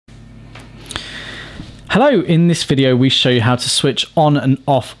Hello, in this video we show you how to switch on and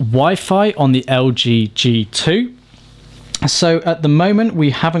off Wi-Fi on the LG G2. So at the moment we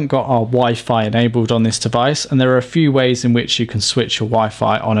haven't got our Wi-Fi enabled on this device, and there are a few ways in which you can switch your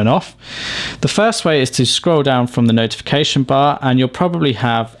Wi-Fi on and off. The first way is to scroll down from the notification bar, and you'll probably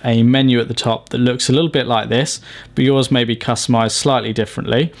have a menu at the top that looks a little bit like this, but yours may be customized slightly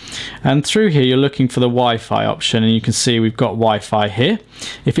differently. And through here you're looking for the Wi-Fi option, and you can see we've got Wi-Fi here.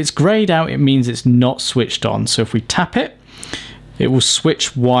 If it's grayed out, it means it's not switched on. So if we tap it, it will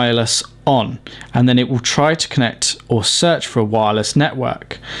switch wireless on, and then it will try to connect or search for a wireless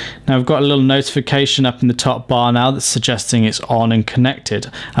network. Now we've got a little notification up in the top bar now that's suggesting it's on and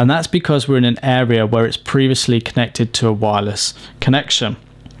connected, and that's because we're in an area where it's previously connected to a wireless connection.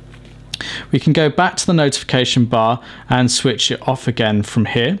 We can go back to the notification bar and switch it off again from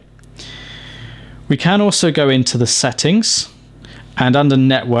here. We can also go into the settings, and under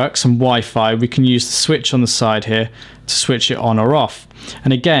networks and Wi-Fi we can use the switch on the side here to switch it on or off.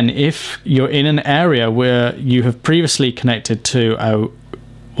 And again, if you're in an area where you have previously connected to a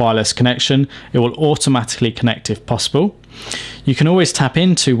wireless connection, it will automatically connect if possible. You can always tap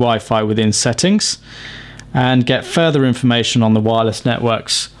into Wi-Fi within settings and get further information on the wireless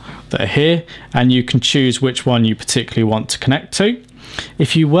networks that are here, and you can choose which one you particularly want to connect to.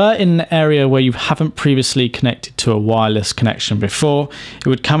 If you were in an area where you haven't previously connected to a wireless connection before, it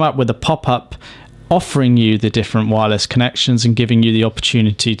would come up with a pop-up offering you the different wireless connections and giving you the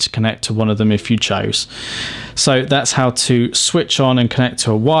opportunity to connect to one of them if you chose. So that's how to switch on and connect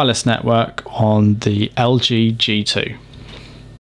to a wireless network on the LG G2.